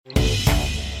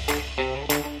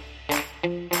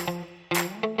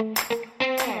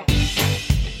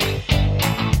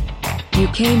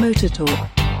UK Motor Talk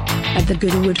at the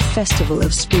Goodwood Festival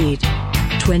of Speed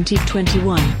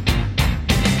 2021.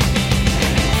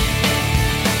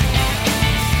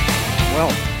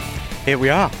 Well, here we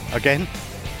are again.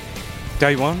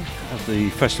 Day one of the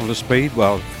Festival of Speed.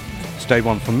 Well, it's day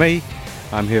one for me.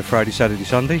 I'm here Friday, Saturday,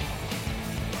 Sunday.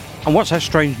 And what's that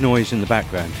strange noise in the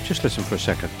background? Just listen for a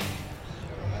second.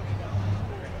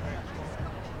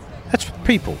 That's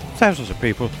people, thousands of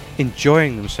people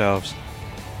enjoying themselves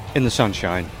in the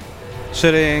sunshine.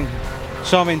 Sitting,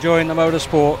 some enjoying the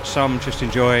motorsport, some just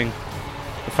enjoying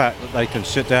the fact that they can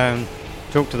sit down,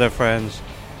 talk to their friends,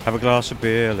 have a glass of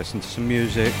beer, listen to some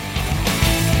music.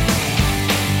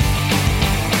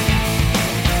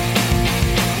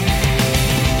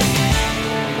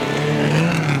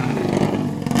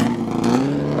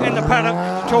 In the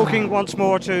paddock, talking once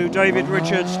more to David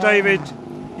Richards. David,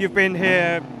 you've been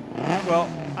here, well,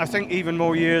 I think even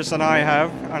more years than I have,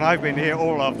 and I've been here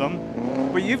all of them.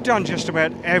 But you've done just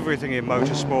about everything in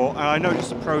motorsport, and I noticed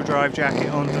the Pro Drive jacket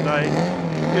on today.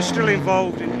 You're still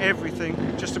involved in everything,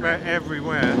 just about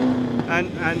everywhere,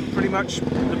 and pretty much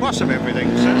the boss of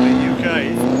everything, certainly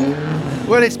UK.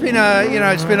 Well, it's been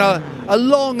a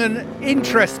long and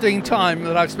interesting time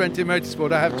that I've spent in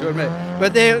motorsport, I have to admit.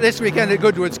 But this weekend at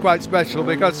Goodwood's quite special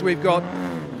because we've got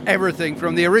everything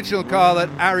from the original car that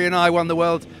Ari and I won the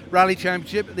World Rally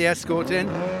Championship at the Escort in,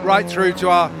 right through to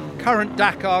our current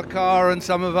Dakar car and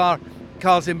some of our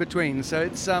cars in between. So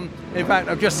it's in fact,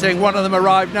 I'm just seeing one of them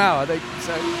arrive now, I think.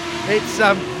 So it's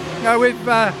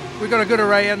we've got a good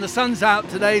array, and the sun's out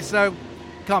today, so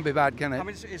can't be bad, can it? I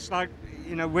mean, it's like,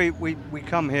 you know, we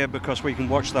come here because we can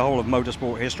watch the whole of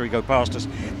motorsport history go past us.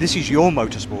 This is your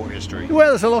motorsport history. Well,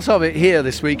 there's a lot of it here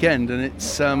this weekend, and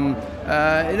it's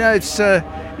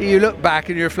you look back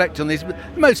and you reflect on these. The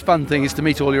most fun thing is to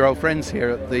meet all your old friends here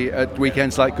at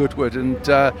weekends like Goodwood, and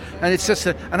it's just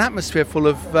an atmosphere full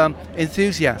of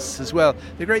enthusiasts as well.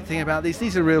 The great thing about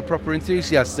these are real proper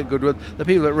enthusiasts at Goodwood. The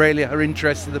people that really are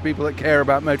interested, the people that care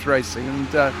about motor racing,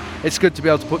 and it's good to be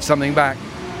able to put something back.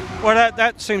 Well,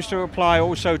 that seems to apply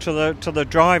also to the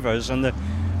drivers and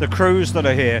the crews that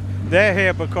are here. They're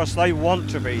here because they want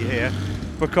to be here,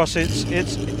 because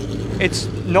it's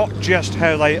not just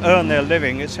how they earn their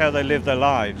living, it's how they live their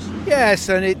lives. Yes,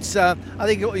 and it's I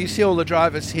think you see all the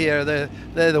drivers here.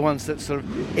 They're the ones that sort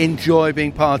of enjoy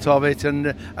being part of it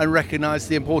and recognise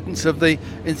the importance of the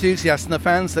enthusiasts and the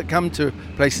fans that come to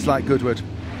places like Goodwood.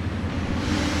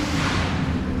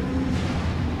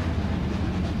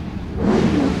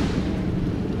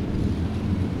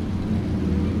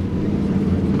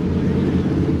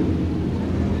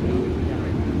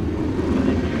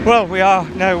 Well, we are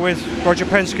now with Roger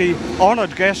Penske,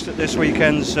 honoured guest at this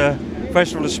weekend's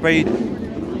Festival of Speed.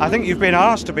 I think you've been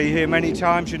asked to be here many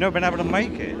times, you've never been able to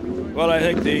make it. Well, I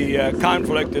think the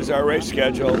conflict is our race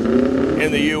schedule.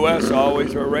 In the U.S.,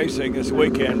 always we're racing this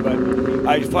weekend, but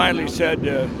I finally said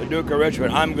to the Duke of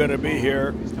Richmond, I'm going to be here,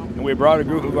 and we brought a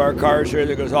group of our cars here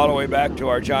that goes all the way back to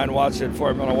our John Watson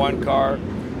Formula One car,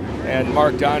 and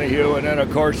Mark Donohue, and then,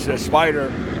 of course, the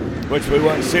Spider, which we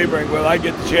won Sebring with. I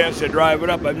get the chance to drive it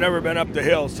up. I've never been up the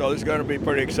hill, so it's going to be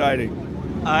pretty exciting.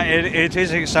 It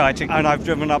is exciting, and I've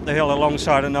driven up the hill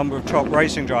alongside a number of top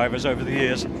racing drivers over the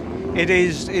years. It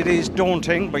is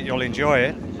daunting, but you'll enjoy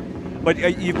it.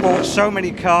 But you've bought so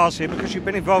many cars here because you've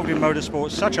been involved in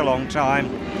motorsport such a long time,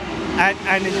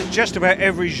 and it's just about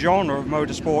every genre of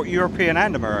motorsport, European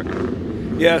and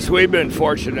American. Yes, we've been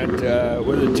fortunate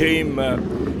with the team.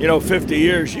 50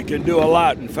 years, you can do a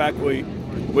lot. In fact,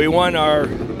 we won our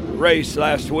race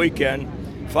last weekend,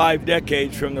 5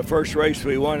 decades from the first race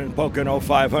we won in Pocono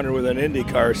 500 with an Indy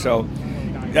car, so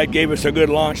that gave us a good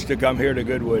launch to come here to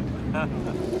Goodwood.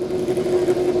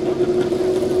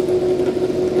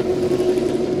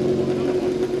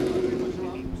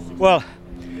 Well,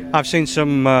 I've seen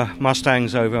some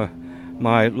Mustangs over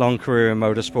my long career in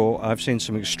motorsport. I've seen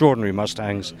some extraordinary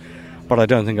Mustangs, but I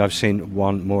don't think I've seen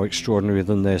one more extraordinary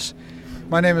than this.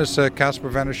 My name is Casper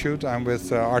van der Schoot. I'm with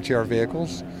RTR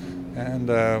Vehicles, and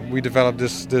we developed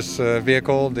this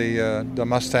vehicle, the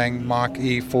Mustang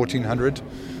Mach-E 1400,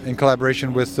 in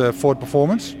collaboration with Ford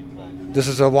Performance. This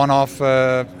is a one-off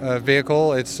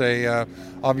vehicle. It's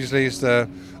obviously it's a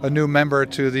new member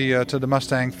to the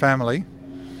Mustang family.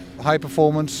 High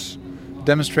performance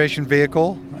demonstration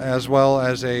vehicle, as well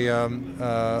as an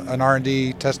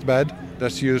R&D test bed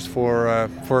that's used for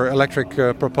electric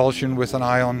propulsion with an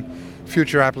eye on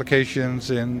future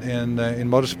applications in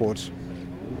motorsports.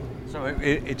 So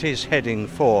it is heading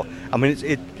for, I mean,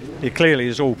 it clearly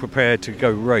is all prepared to go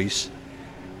race,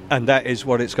 and that is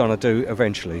what it's going to do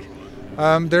eventually.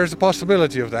 There's a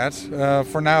possibility of that.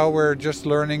 For now, we're just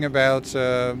learning about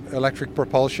electric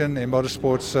propulsion in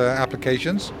motorsports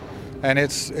applications, and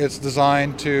it's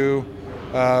designed to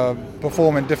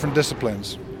perform in different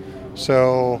disciplines.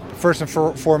 So first and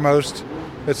foremost,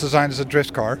 it's designed as a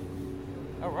drift car.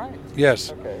 Oh, right.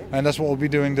 Yes, Okay. and that's what we'll be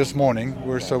doing this morning.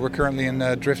 We're currently in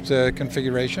drift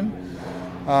configuration,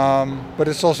 but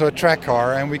it's also a track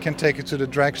car, and we can take it to the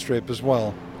drag strip as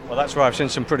well. Well, that's why I've seen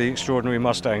some pretty extraordinary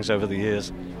Mustangs over the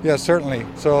years. Yes, certainly.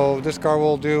 So this car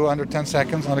will do under 10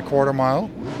 seconds on a quarter mile.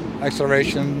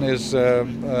 Acceleration is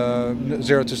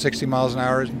 0 to 60 miles an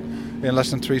hour in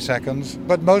less than 3 seconds.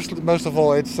 But most of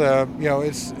all, it's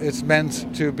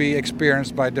meant to be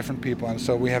experienced by different people, and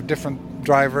so we have different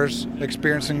drivers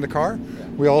experiencing the car.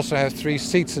 We also have 3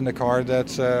 seats in the car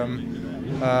that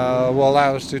will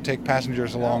allow us to take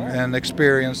passengers along and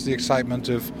experience the excitement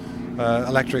of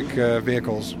electric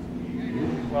vehicles.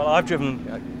 Well, I've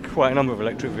driven quite a number of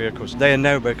electric vehicles. They are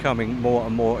now becoming more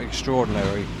and more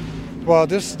extraordinary. Well,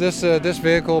 this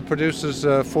vehicle produces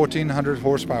 1,400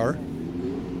 horsepower,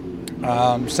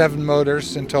 7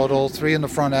 motors in total, 3 in the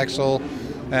front axle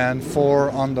and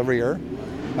 4 on the rear,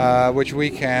 which we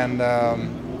can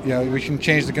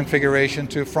change the configuration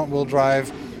to front-wheel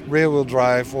drive, rear-wheel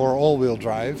drive, or all-wheel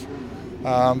drive.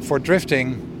 For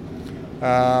drifting,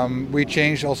 we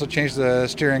also changed the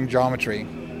steering geometry.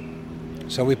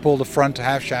 So we pull the front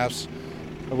half shafts,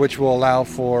 which will allow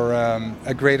for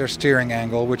a greater steering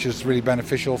angle, which is really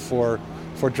beneficial for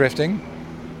drifting.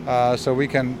 So we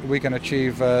can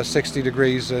achieve 60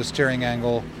 degrees steering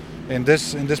angle in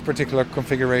this particular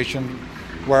configuration,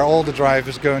 where all the drive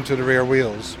is going to the rear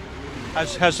wheels.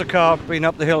 Has the car been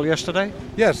up the hill yesterday?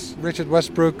 Yes, Richard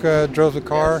Westbrook drove the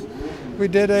car. Yes. We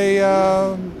did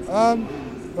a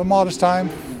modest time,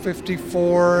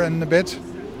 54 and a bit.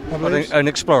 An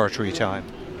exploratory time.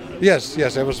 Yes,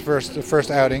 it was the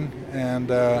first outing, and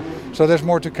so there's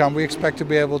more to come. We expect to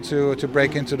be able to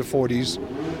break into the 40s.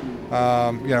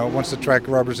 Once the track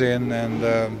rubbers in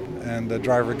and the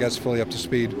driver gets fully up to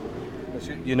speed.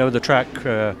 You know, the track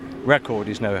record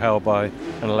is now held by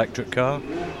an electric car.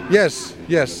 Yes,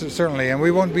 certainly, and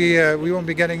we won't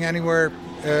be getting anywhere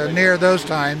near those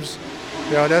times.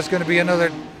 That's going to be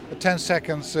another 10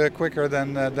 seconds quicker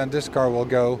than this car will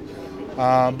go.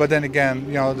 But then again,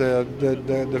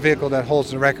 the vehicle that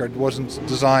holds the record wasn't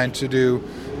designed to do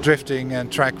drifting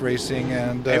and track racing,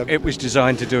 and it was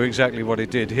designed to do exactly what it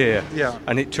did here. Yeah.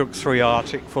 And it took 3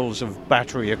 Arctic fulls of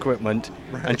battery equipment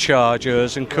and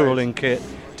chargers and cooling kit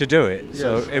to do it. Yes.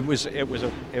 So it was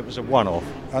a one-off.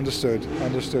 Understood.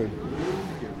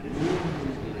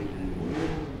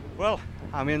 Well,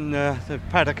 I'm in the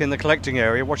paddock in the collecting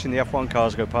area, watching the F1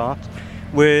 cars go past,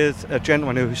 with a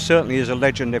gentleman who certainly is a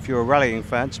legend if you're a rallying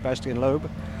fan, Sébastien Loeb,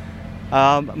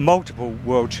 multiple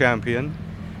world champion,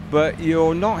 but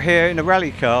you're not here in a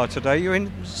rally car today, you're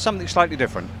in something slightly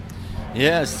different.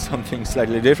 Yes, something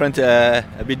slightly different, a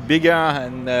bit bigger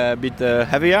and a bit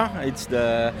heavier. It's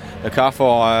the car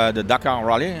for the Dakar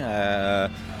Rally,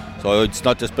 so it's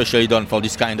not especially done for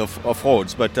this kind of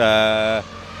roads, but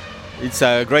it's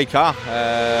a great car.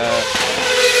 I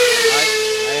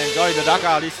enjoyed the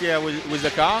Dakar this year with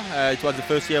the car. It was the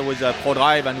first year with Pro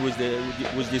Drive and with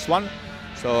this one.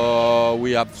 So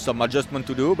we have some adjustment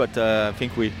to do, but I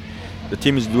think the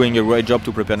team is doing a great job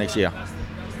to prepare next year.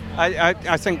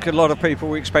 I think a lot of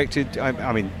people expected,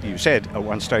 I mean, you said at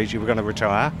one stage you were going to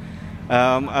retire,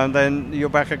 and then you're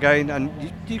back again, and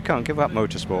you can't give up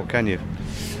motorsport, can you?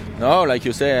 No, like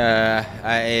you say,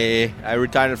 I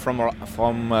retired from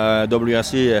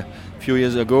WRC a few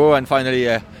years ago, and finally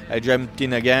I jumped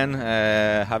in again,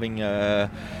 having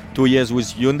 2 years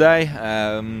with Hyundai.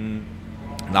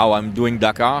 Now I'm doing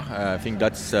Dakar. I think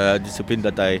that's a discipline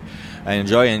that I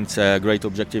enjoy, and it's a great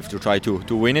objective to try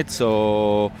to win it.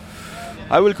 So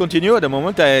I will continue at the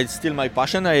moment. It's still my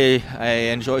passion. I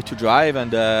enjoy to drive,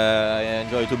 and I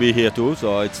enjoy to be here too.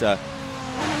 So it's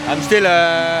I'm still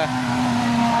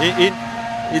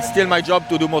it's still my job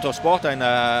to do motorsport, and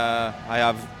I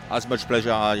have as much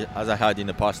pleasure as I had in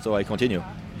the past. So I continue.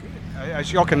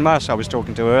 Jochen Mass I was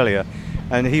talking to earlier,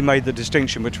 and he made the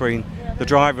distinction between the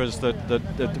drivers that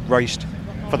raced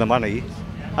for the money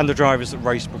and the drivers that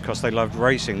raced because they loved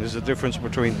racing. There's a difference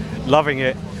between loving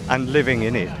it and living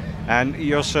in it, and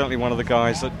you're certainly one of the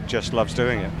guys that just loves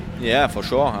doing it. Yeah, for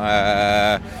sure.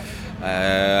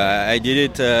 I did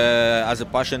it as a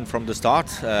passion from the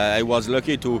start. I was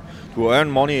lucky to earn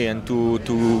money and to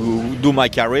do my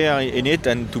career in it,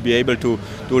 and to be able to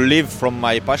live from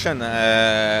my passion.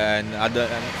 And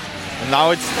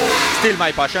now it's still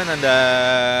my passion, and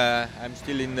I'm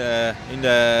still in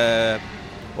the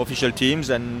official teams,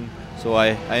 and So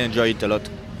I enjoy it a lot.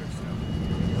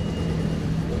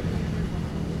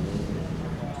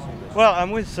 Well,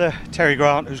 I'm with Terry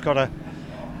Grant, who's got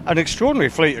an extraordinary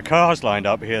fleet of cars lined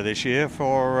up here this year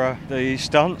for the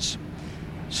stunts.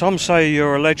 Some say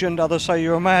you're a legend, others say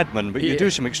you're a madman, but you do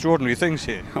some extraordinary things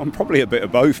here. I'm probably a bit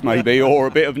of both, maybe, or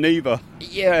a bit of neither.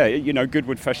 Yeah, you know,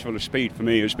 Goodwood Festival of Speed for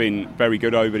me has been very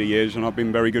good over the years, and I've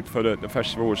been very good for the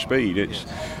Festival of Speed.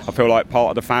 I feel like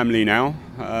part of the family now,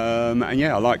 and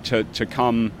yeah, I like to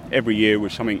come every year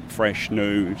with something fresh,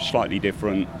 new, slightly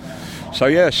different. So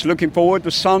yes, looking forward.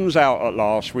 The sun's out at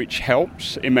last, which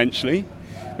helps immensely.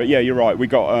 But yeah, you're right. We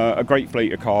got a great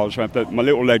fleet of cars. We have my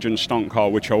little Legend stunt car,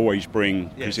 which I always bring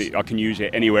because I can use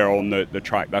it anywhere on the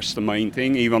track. That's the main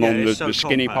thing, even on the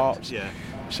skinny parts. Yeah.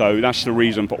 So that's the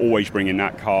reason for always bringing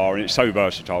that car, and it's so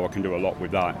versatile. I can do a lot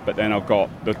with that. But then I've got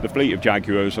the fleet of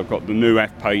Jaguars. I've got the new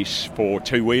F-Pace for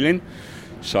two-wheeling.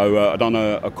 So I've done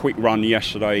a quick run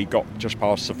yesterday, got just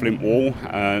past the Flint Wall,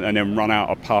 and then run out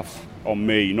of puff on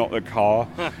me, not the car.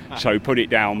 So put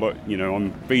it down, but you know,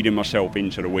 I'm feeding myself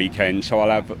into the weekend. So I'll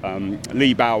have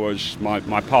Lee Bowers,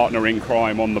 my partner in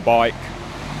crime, on the bike,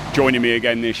 joining me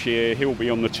again this year. He'll be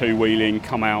on the two-wheeling,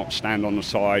 come out, stand on the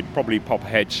side, probably pop a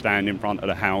headstand in front of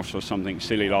the house or something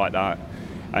silly like that.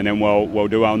 And then we'll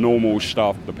do our normal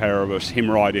stuff, the pair of us,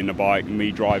 him riding the bike and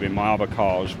me driving my other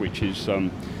cars, which is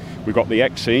we've got the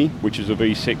XE, which is a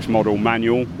V6 model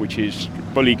manual, which is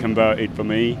fully converted for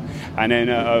me, and then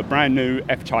a brand new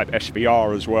F-Type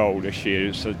SVR as well this year.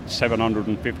 It's a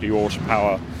 750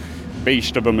 horsepower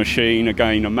beast of a machine,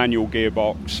 again a manual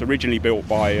gearbox, originally built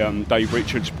by Dave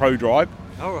Richards ProDrive.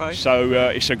 All right. So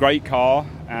it's a great car,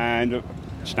 and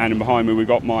standing behind me we've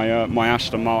got my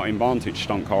Aston Martin Vantage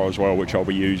stunt car as well, which I'll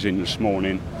be using this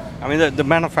morning. I mean, the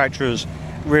manufacturers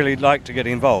really like to get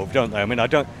involved, don't they? I mean, I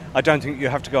don't think you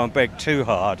have to go and beg too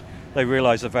hard. They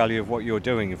realise the value of what you're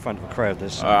doing in front of a crowd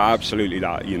this size. Absolutely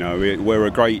that. You know, we're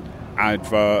a great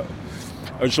advert.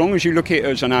 As long as you look at it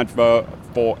as an advert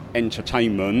for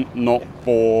entertainment, not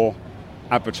for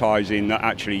advertising, that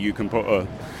actually you can put a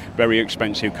very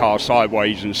expensive car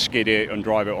sideways and skid it and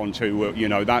drive it onto, you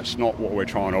know, that's not what we're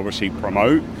trying to obviously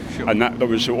promote. Sure. And that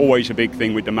was always a big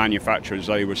thing with the manufacturers.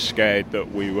 They were scared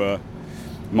that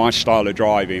my style of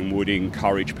driving would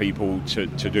encourage people to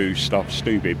do stuff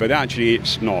stupid, but actually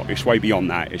it's not. It's way beyond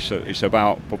that. It's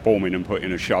about performing and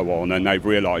putting a show on, and they've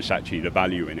realised actually the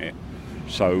value in it.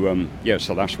 So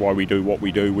so that's why we do what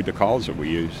we do with the cars that we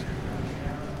use.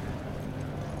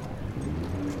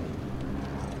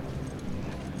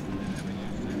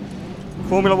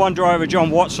 Formula One driver John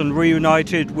Watson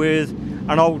reunited with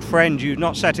an old friend. You've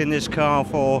not sat in this car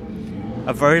for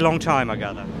a very long time, I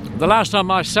gather. The last time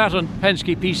I sat on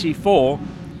Penske PC4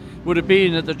 would have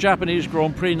been at the Japanese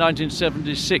Grand Prix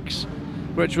 1976,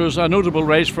 which was a notable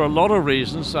race for a lot of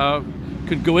reasons. I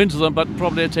could go into them, but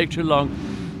probably it'd take too long.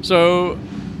 So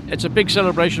it's a big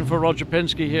celebration for Roger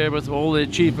Penske here with all the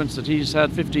achievements that he's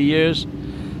had 50 years.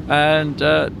 And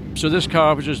so this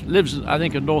car, which lives, I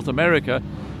think, in North America,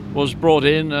 was brought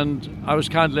in, and I was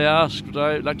kindly asked would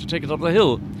I like to take it up the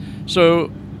hill. So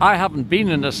I haven't been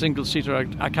in a single-seater.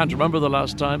 I can't remember the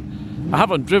last time. I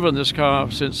haven't driven this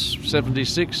car since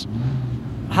 76.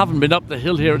 I haven't been up the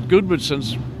hill here at Goodwood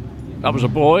since I was a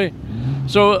boy.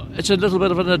 So it's a little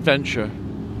bit of an adventure.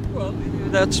 Well,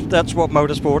 that's what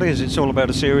motorsport is. It's all about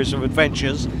a series of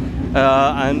adventures,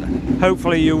 and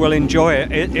hopefully you will enjoy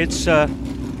it. It's,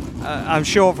 I'm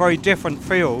sure, a very different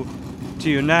feel to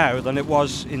you now than it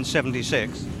was in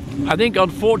 76. I think,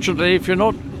 unfortunately, if you're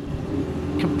not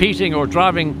competing or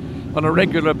driving on a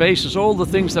regular basis, all the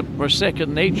things that were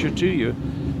second nature to you,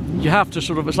 you have to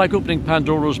it's like opening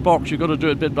Pandora's box. You've got to do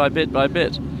it bit by bit by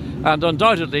bit. And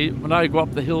undoubtedly, when I go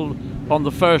up the hill on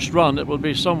the first run, it will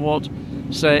be somewhat,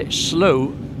 say,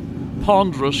 slow,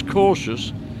 ponderous,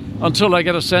 cautious, until I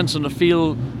get a sense and a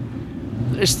feel.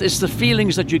 It's the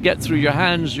feelings that you get through your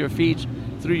hands, your feet,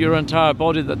 through your entire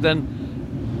body that then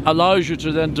allows you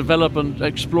to then develop and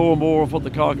explore more of what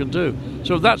the car can do.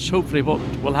 So that's hopefully what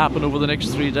will happen over the next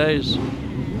 3 days.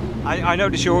 I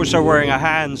notice you're also wearing a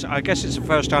hands. I guess it's the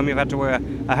first time you've had to wear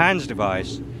a hands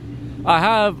device. I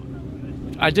have.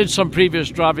 I did some previous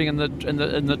driving in the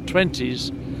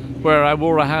 20s where I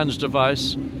wore a hands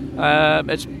device.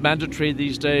 It's mandatory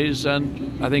these days,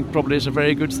 and I think probably it's a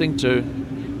very good thing too.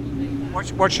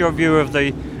 What's your view of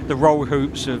the roll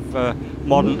hoops of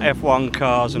modern F1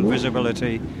 cars and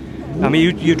visibility? I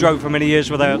mean, you drove for many years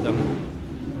without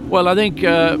them. Well, I think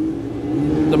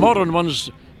the modern ones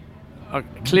are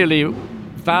clearly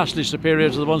vastly superior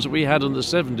to the ones that we had in the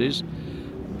 70s.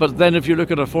 But then if you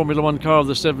look at a Formula One car of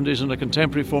the 70s and a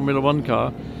contemporary Formula One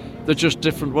car, they're just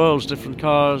different worlds, different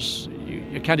cars.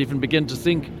 you can't even begin to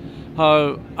think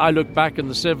how I look back in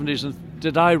the 70s and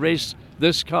did I race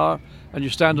this car? And you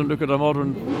stand and look at a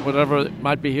modern, whatever it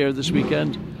might be here this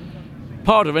weekend.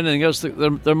 Part of anything else,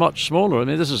 they're much smaller. I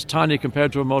mean, this is tiny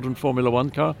compared to a modern Formula One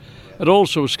car. It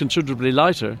also is considerably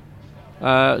lighter.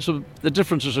 So the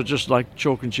differences are just like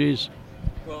chalk and cheese.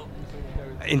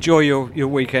 Enjoy your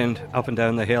weekend up and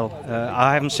down the hill.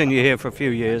 I haven't seen you here for a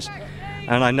few years,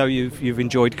 and I know you've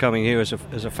enjoyed coming here as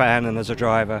a fan and as a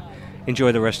driver.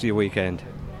 Enjoy the rest of your weekend.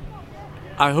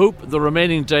 I hope the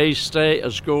remaining days stay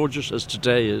as gorgeous as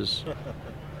today is.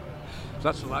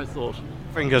 That's what I thought.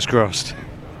 Fingers crossed.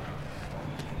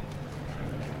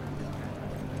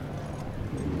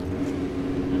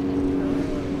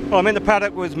 Well, I'm in the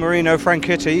paddock with Marino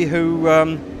Franchitti, who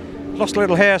lost a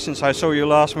little hair since I saw you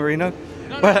last, Marino.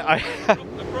 Well, I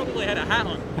probably had a hat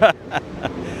on.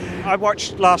 I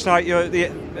watched last night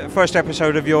the first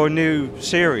episode of your new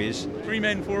series. 3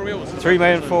 Men, 4 Wheels. 3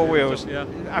 Men, 4 Wheels. Yeah.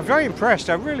 I'm very impressed.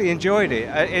 I really enjoyed it.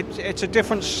 It's a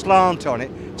different slant on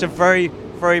it. It's a very,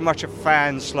 very much a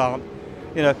fan slant.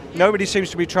 You know, nobody seems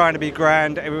to be trying to be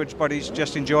grand. Everybody's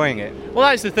just enjoying it. Well,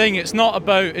 that's the thing. It's not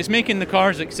about. It's making the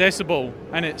cars accessible,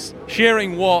 and it's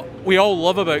sharing what we all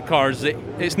love about cars.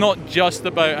 It's not just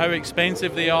about how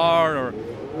expensive they are or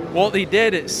what they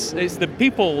did. It's the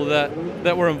people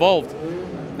that were involved,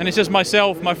 and it's just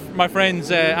myself, my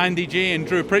friends Andy J and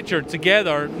Drew Pritchard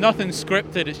together. Nothing's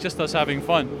scripted. It's just us having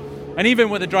fun. And even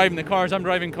with driving the cars, I'm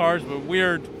driving cars with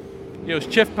weird,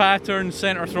 shift patterns,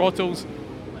 center throttles.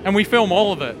 And we film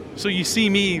all of it, so you see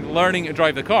me learning to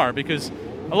drive the car, because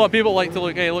a lot of people like to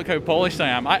look how polished I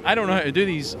am. I don't know how to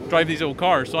drive these old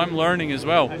cars, so I'm learning as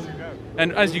well. As you go.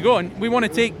 And as you go, and we want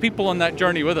to take people on that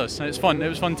journey with us, and it's fun. It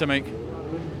was fun to make.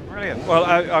 Brilliant. Well,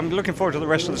 I'm looking forward to the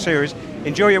rest of the series.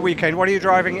 Enjoy your weekend. What are you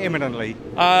driving imminently?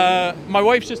 My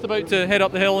wife's just about to head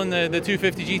up the hill in the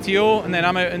 250 GTO, and then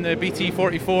I'm out in the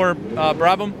BT44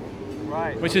 Brabham,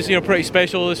 right, which is pretty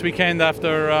special this weekend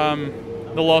after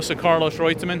the loss of Carlos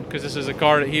Reutemann, because this is a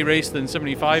car that he raced in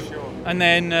 '75. Sure. And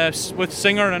then with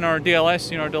Singer and our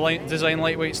DLS, our design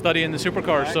lightweight study in the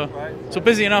supercars. Right, so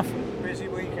busy enough. Busy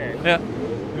weekend. Yeah.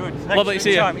 Good. Thanks Lovely to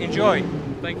see you. Enjoy.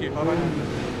 Thank you. Bye-bye.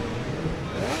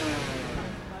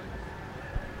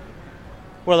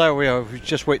 Well, there we are. We've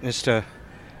just witnessed a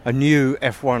new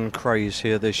F1 craze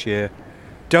here this year.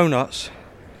 Donuts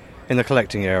in the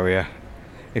collecting area.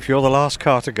 If you're the last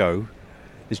car to go,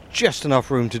 there's just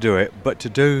enough room to do it, but to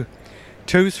do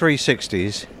 2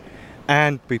 360s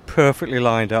and be perfectly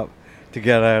lined up to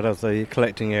get out of the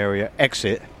collecting area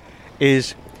exit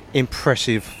is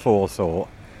impressive forethought.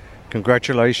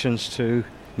 Congratulations to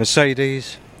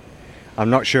Mercedes. I'm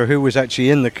not sure who was actually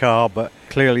in the car, but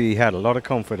clearly he had a lot of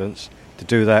confidence to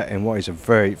do that in what is a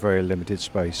very, very limited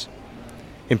space.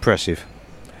 Impressive.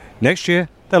 Next year,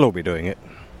 they'll all be doing it.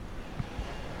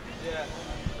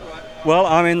 Well,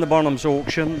 I'm in the Bonhams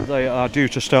auction. They are due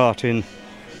to start in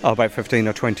about 15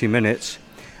 or 20 minutes.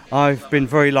 I've been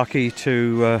very lucky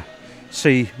to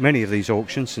see many of these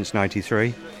auctions since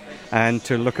 '93 and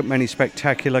to look at many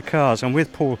spectacular cars. I'm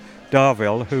with Paul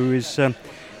Darville, who is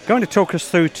going to talk us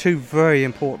through 2 very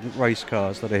important race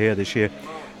cars that are here this year.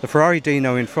 The Ferrari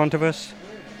Dino in front of us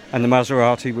and the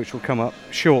Maserati, which will come up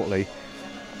shortly.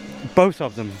 Both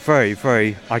of them very,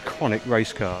 very iconic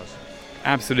race cars.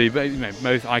 Absolutely,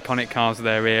 most iconic cars of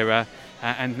their era,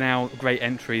 and now great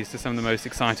entries to some of the most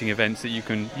exciting events that you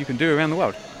can do around the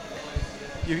world.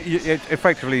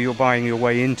 Effectively, you're buying your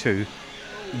way into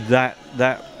that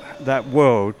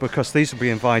world, because these will be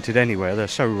invited anywhere. They're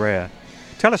so rare.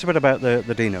 Tell us a bit about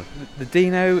the Dino. The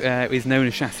Dino is known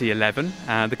as Chassis 11.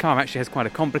 The car actually has quite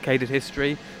a complicated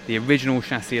history. The original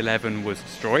Chassis 11 was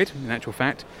destroyed, in actual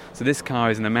fact. So this car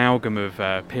is an amalgam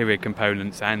of period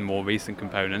components and more recent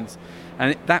components.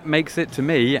 And that makes it, to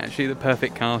me, actually the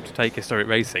perfect car to take historic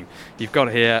racing. You've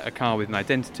got here a car with an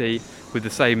identity, with the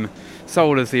same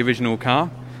soul as the original car,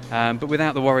 but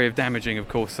without the worry of damaging, of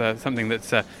course, something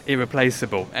that's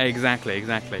irreplaceable. Exactly.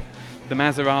 The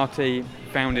Maserati,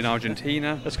 found in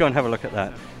Argentina. Let's go and have a look at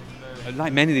that.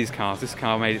 Like many of these cars, this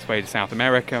car made its way to South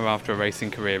America after a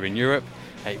racing career in Europe.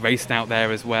 It raced out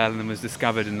there as well and was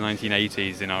discovered in the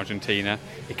 1980s in Argentina.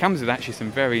 It comes with actually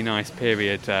some very nice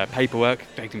period paperwork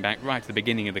dating back right to the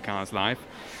beginning of the car's life.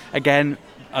 Again,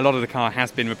 a lot of the car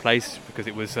has been replaced because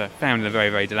it was found in a very,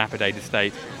 very dilapidated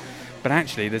state. But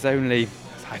actually, there's only,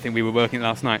 I think we were working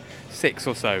last night, 6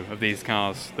 or so of these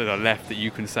cars that are left that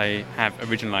you can say have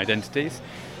original identities.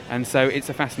 And so it's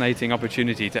a fascinating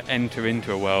opportunity to enter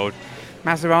into a world.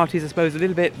 Maseratis, I suppose, a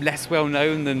little bit less well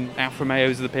known than Alfa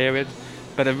Romeos of the period,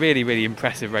 but a really, really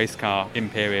impressive race car in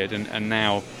period, and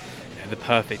now the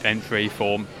perfect entry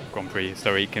for Grand Prix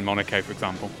Historique in Monaco, for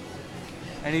example.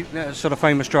 Any sort of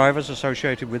famous drivers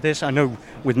associated with this? I know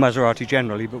with Maserati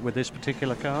generally, but with this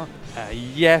particular car?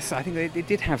 Yes, I think they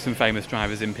did have some famous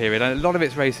drivers in period. A lot of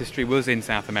its race history was in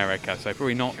South America, so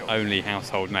probably not only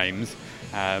household names,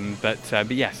 but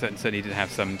yes, certainly did have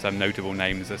some notable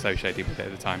names associated with it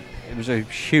at the time. It was a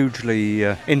hugely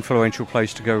influential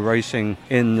place to go racing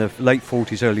in the late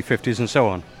 40s, early 50s and so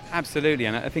on. Absolutely,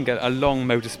 and I think a long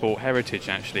motorsport heritage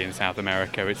actually in South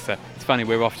America. It's funny,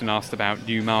 we're often asked about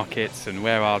new markets and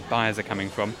where our buyers are coming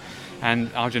from, and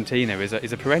Argentina is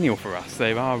a perennial for us.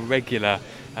 There are regular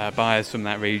buyers from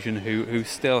that region who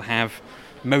still have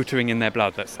motoring in their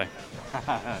blood, let's say.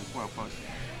 Well put.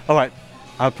 All right,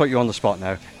 I'll put you on the spot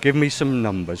now. Give me some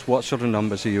numbers. What sort of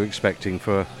numbers are you expecting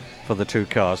for the two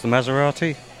cars? The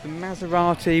Maserati? The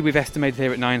Maserati we've estimated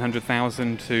here at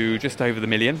 900,000 to just over the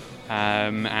million,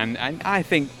 and I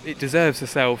think it deserves to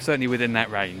sell certainly within that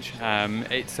range.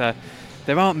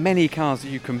 There aren't many cars that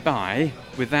you can buy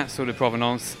with that sort of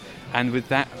provenance and with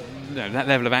that that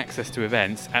level of access to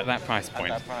events at that price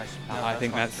point. At that price. I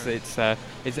think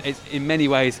it's in many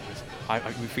ways.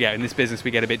 We forget in this business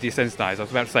we get a bit desensitized. I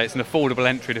was about to say it's an affordable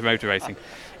entry to motor racing.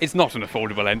 It's not an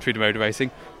affordable entry to motor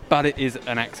racing, but it is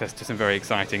an access to some very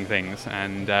exciting things,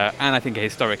 and I think a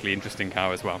historically interesting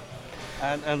car as well.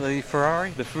 And the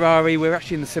Ferrari? The Ferrari, we're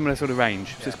actually in a similar sort of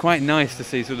range, so it's quite nice to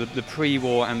see sort of the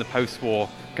pre-war and the post-war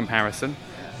comparison,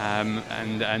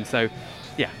 and so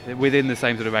yeah, within the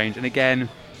same sort of range. And again,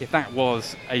 if that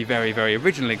was a very, very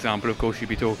original example, of course you'd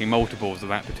be talking multiples of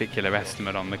that particular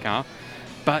estimate on the car.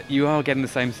 But you are getting the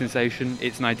same sensation.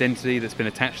 It's an identity that's been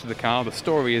attached to the car. The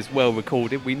story is well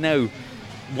recorded. We know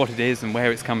what it is and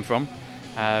where it's come from,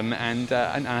 and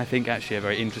I think actually a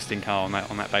very interesting car on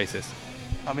that basis.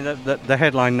 I mean, the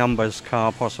headline numbers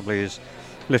car possibly is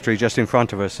literally just in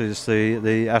front of us is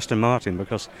the Aston Martin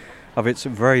because of its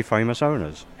very famous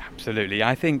owners. Absolutely.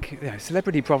 I think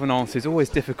celebrity provenance is always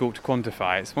difficult to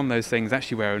quantify. It's one of those things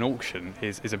actually where an auction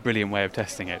is a brilliant way of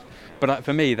testing it. But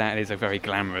for me, that is a very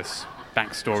glamorous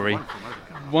backstory.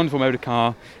 Wonderful motor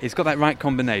car. It's got that right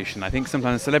combination. I think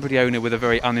sometimes a celebrity owner with a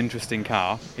very uninteresting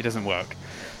car, it doesn't work.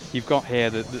 You've got here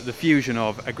the fusion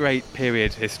of a great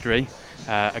period history,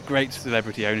 a great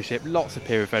celebrity ownership, lots of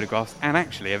period photographs, and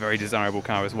actually a very desirable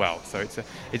car as well. So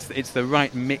it's the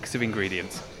right mix of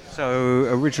ingredients. So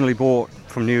originally bought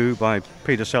from new by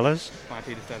Peter Sellers.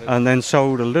 And then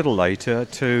sold a little later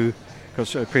to,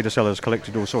 because Peter Sellers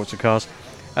collected all sorts of cars,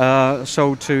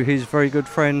 sold to his very good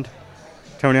friend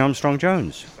Tony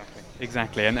Armstrong-Jones.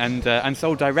 Exactly, and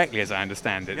sold directly, as I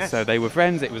understand it. Yes. So they were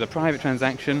friends. It was a private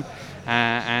transaction,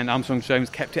 and Armstrong-Jones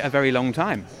kept it a very long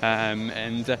time.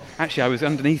 Actually, I was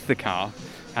underneath the car,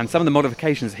 and some of the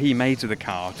modifications he made to the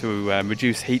car to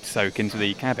reduce heat soak into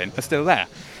the cabin are still there.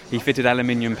 He fitted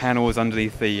aluminium panels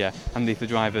underneath the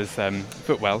driver's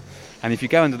footwell, and if you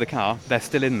go under the car, they're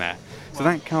still in there. So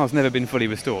that car's never been fully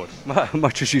restored.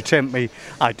 Much as you tempt me,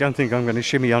 I don't think I'm going to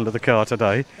shimmy under the car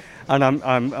today. And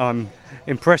I'm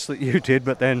impressed that you did,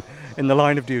 but then in the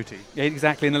line of duty. Yeah,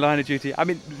 exactly, in the line of duty. I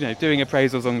mean, doing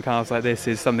appraisals on cars like this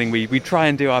is something we try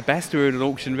and do our best. We're in an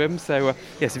auction room, so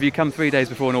yes, if you come 3 days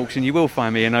before an auction, you will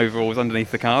find me in overalls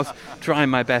underneath the cars, trying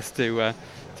my best to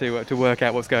work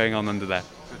out what's going on under there.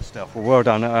 Good stuff. Well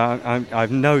done.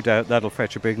 I've no doubt that'll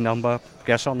fetch a big number.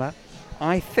 Guess on that?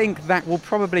 I think that will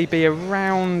probably be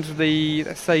around the,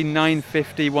 let's say,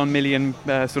 950, 1 million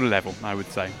sort of level, I would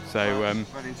say. So,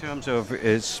 but in terms of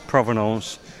its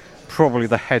provenance, probably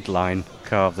the headline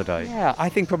car of the day. Yeah, I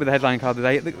think probably the headline car of the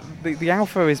day. The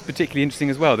Alfa is particularly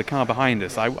interesting as well, the car behind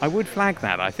us. I would flag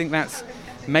that. I think that's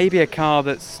maybe a car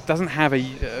that doesn't have a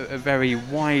very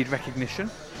wide recognition.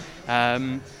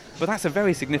 But that's a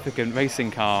very significant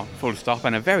racing car, full stop,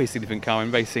 and a very significant car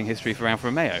in racing history for Alfa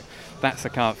Romeo. That's a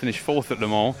car that finished fourth at Le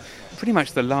Mans, pretty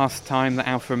much the last time that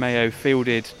Alfa Romeo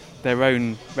fielded their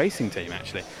own racing team,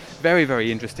 actually. Very,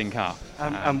 very interesting car.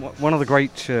 And one of the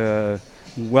great,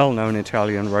 well-known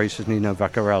Italian racers, Nino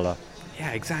Vaccarella.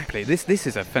 Yeah, exactly. This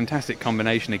is a fantastic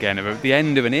combination again of the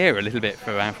end of an era a little bit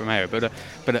for Alfa Romeo,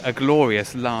 but a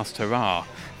glorious last hurrah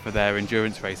for their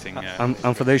endurance racing. And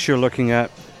for this you're looking at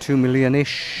 2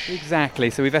 million-ish? Exactly,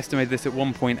 so we've estimated this at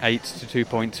 1.8 to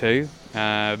 2.2,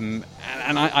 and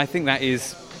I think that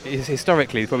is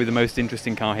historically probably the most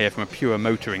interesting car here from a pure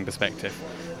motoring perspective,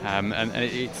 and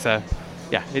it's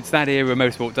that era of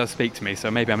motorsport does speak to me,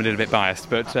 so maybe I'm a little bit biased,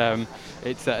 but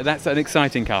that's an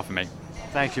exciting car for me.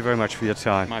 Thank you very much for your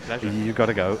time. My pleasure. You've got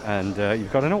to go, and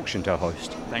you've got an auction to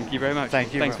host. Thank you very much.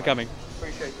 Thank you. Thanks for coming.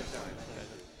 Appreciate your time.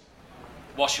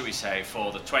 What should we say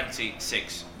for the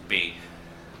 26B?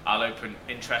 I'll open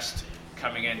interest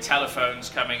coming in, telephones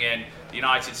coming in, the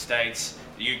United States,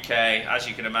 the UK, as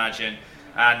you can imagine,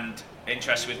 and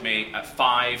interest with me at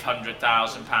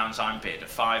 £500,000 I'm bid, at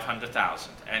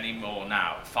 500,000. Any more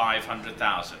now? At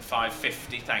 500,000.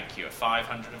 550, thank you, at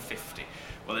 550.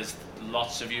 Well, there's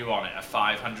lots of you on it at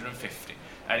 550.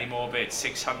 Any more bids?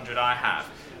 600 I have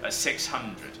at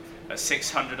 600. At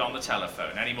 600 on the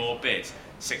telephone. Any more bids?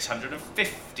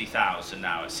 650,000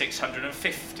 now at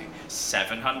 650.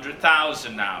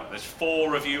 700,000 now. There's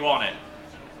 4 of you on it.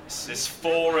 There's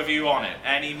 4 of you on it.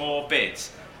 Any more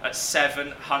bids? At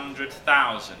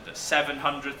 700,000. At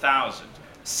 700,000.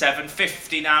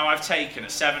 750 now I've taken.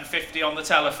 At 750 on the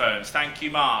telephones. Thank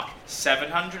you, Mark.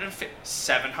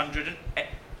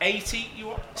 780 you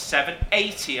want?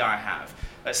 780 I have.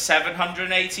 At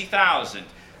 780,000.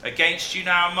 Against you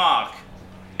now, Mark.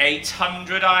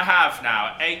 800 I have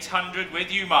now. 800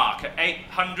 with you, Mark. At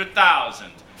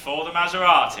 800,000 for the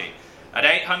Maserati. At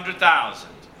 800,000.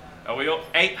 Are we all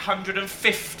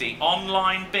 850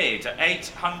 online bid at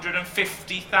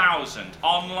 850,000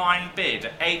 online bid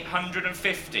at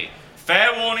 850.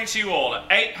 Fair warning to you all at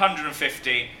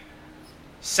 850.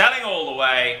 Selling all the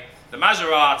way. The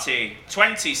Maserati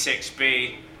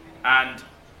 26B and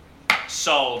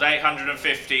sold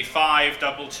 850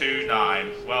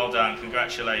 5229. Well done,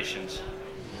 congratulations.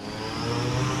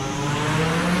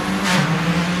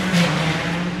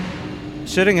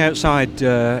 Sitting outside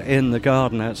in the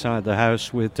garden outside the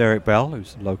house with Derek Bell,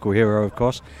 who's a local hero, of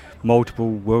course,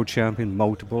 multiple world champion,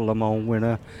 multiple Le Mans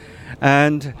winner,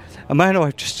 and a man who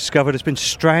I've just discovered has been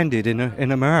stranded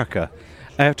in America,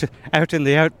 out in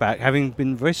the outback, having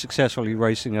been very successfully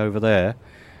racing over there,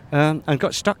 and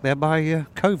got stuck there by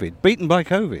COVID, beaten by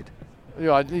COVID.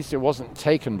 Yeah, at least it wasn't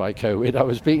taken by COVID. I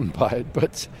was beaten by it,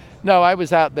 but no, I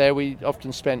was out there. We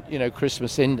often spent,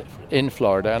 Christmas in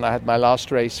Florida, and I had my last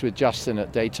race with Justin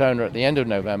at Daytona at the end of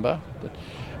November,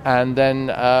 and then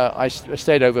I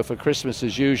stayed over for Christmas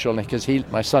as usual because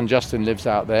my son Justin lives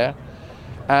out there,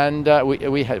 and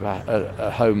we had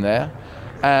a home there,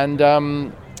 and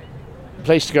a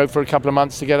place to go for a couple of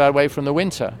months to get away from the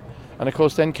winter, and of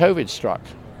course then COVID struck.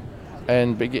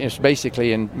 And it was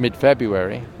basically in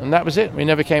mid-February, and that was it. We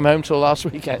never came home till last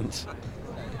weekend.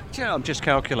 Yeah, I'm just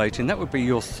calculating. That would be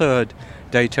your 3rd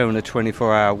Daytona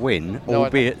 24-hour win,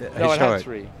 albeit historic. I'd had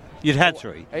 3. You'd had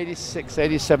 3? 86,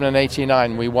 87 and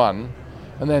 89 we won.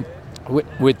 And then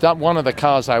with that one of the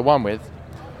cars I won with,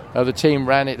 the team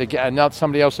ran it again. Now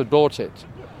somebody else had bought it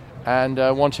and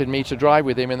wanted me to drive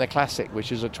with him in the Classic,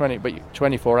 which is a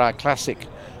 24-hour Classic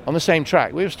on the same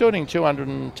track. We were still doing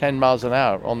 210 miles an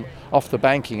hour off the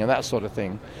banking and that sort of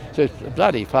thing. So it's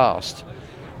bloody fast.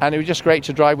 And it was just great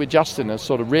to drive with Justin and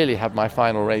sort of really have my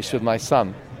final race with my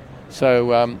son.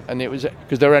 So, and it was,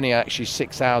 because there are only actually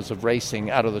 6 hours of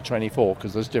racing out of the 24,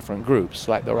 because there's different groups,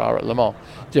 like there are at Le Mans,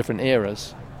 different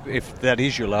eras. If that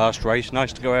is your last race,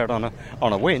 nice to go out on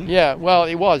a win. Yeah, well,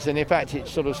 it was. And in fact, it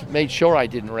sort of made sure I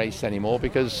didn't race anymore,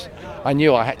 because I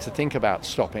knew I had to think about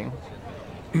stopping.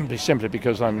 Simply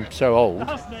because I'm so old,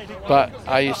 but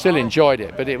I still enjoyed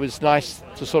it. But it was nice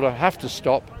to sort of have to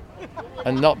stop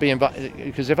and not be invited,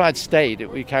 because if I'd stayed,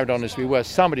 we carried on as we were.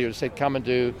 Somebody would have said, come and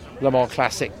do Le Mans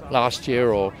Classic last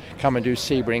year, or come and do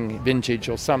Sebring Vintage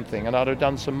or something, and I'd have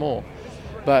done some more.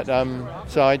 But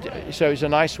so it was a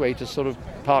nice way to sort of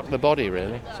park the body,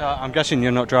 really. So I'm guessing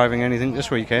you're not driving anything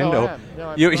this weekend, no, or I am.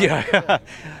 No, yeah.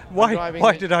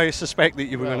 Why did I suspect that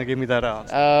you were going to give me that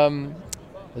answer?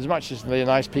 As much as they're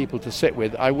nice people to sit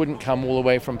with, I wouldn't come all the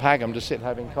way from Pagham to sit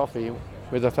having coffee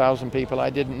with 1,000 people I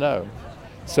didn't know.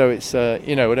 So it's,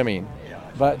 you know what I mean.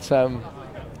 But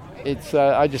it's,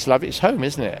 I just love it. It's home,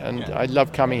 isn't it? And I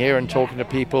love coming here and talking to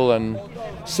people and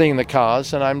seeing the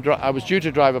cars. And I was due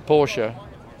to drive a Porsche,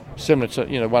 similar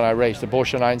to when I raced, the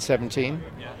Porsche 917.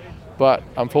 But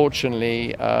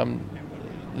unfortunately,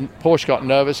 Porsche got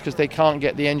nervous because they can't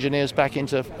get the engineers back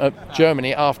into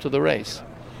Germany after the race.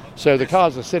 So the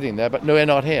cars are sitting there, but no, they're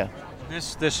not here.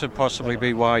 This would possibly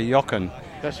be why Jochen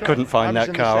couldn't find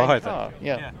that car either. Car.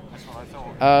 Yeah, that's what I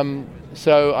thought.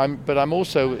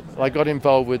 I got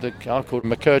involved with a car called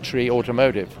McCurtry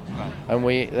Automotive, and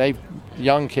they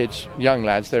young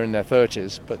lads, they're in their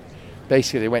 30s, but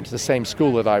basically they went to the same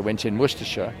school that I went in,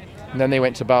 Worcestershire, and then they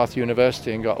went to Bath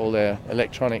University and got all their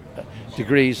electronic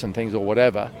degrees and things or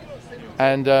whatever.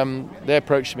 And they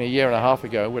approached me a year and a half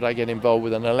ago, would I get involved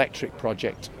with an electric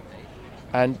project?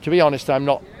 And to be honest, I'm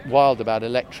not wild about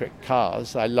electric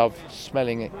cars. I love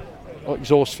smelling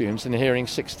exhaust fumes and hearing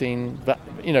 16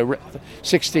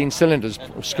 cylinders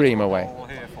scream away.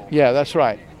 Yeah, that's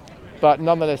right. But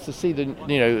nonetheless, to see the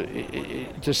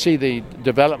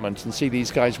development and see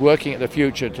these guys working at the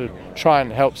future to try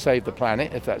and help save the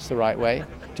planet, if that's the right way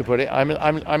to put it,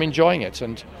 I'm enjoying it.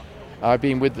 And I've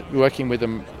been working with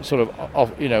them sort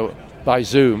of, by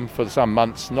Zoom for some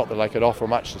months. Not that I could offer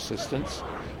much assistance,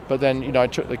 but then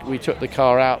we took the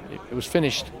car out. It was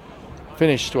finished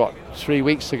 3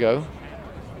 weeks ago,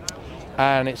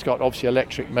 and it's got obviously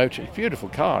electric motor. Beautiful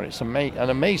car. It's an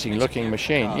amazing looking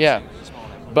machine. Yeah,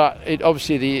 but it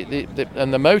obviously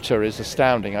the motor is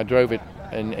astounding. I drove it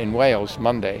in Wales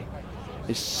Monday.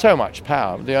 It's so much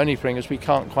power. The only thing is we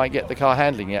can't quite get the car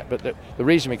handling yet. But the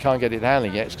reason we can't get it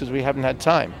handling yet is because we haven't had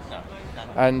time.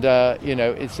 And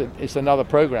it's another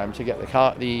program to get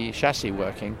the chassis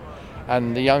working.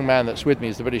 And the young man that's with me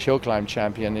is the British Hill Climb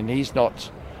champion, and he's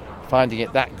not finding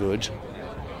it that good.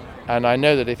 And I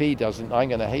know that if he doesn't, I'm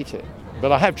going to hate it.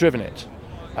 But I have driven it,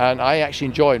 and I actually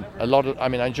enjoyed I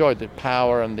enjoyed the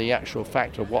power and the actual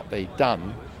fact of what they've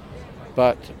done.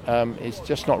 But it's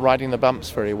just not riding the bumps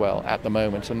very well at the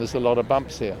moment, and there's a lot of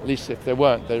bumps here. At least if there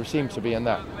weren't, there seems to be in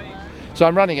that. So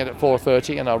I'm running it at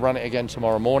 4:30, and I'll run it again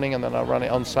tomorrow morning, and then I'll run it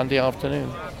on Sunday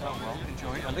afternoon.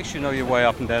 Enjoy it. At least you know your way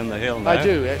up and down the hill now. I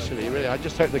do, actually, really. I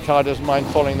just hope the car doesn't mind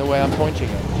following the way I'm pointing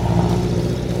it.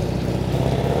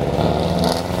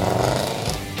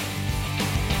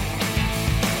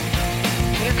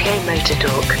 UK Motor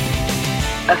Talk,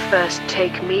 a First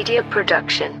Take Media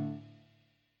production.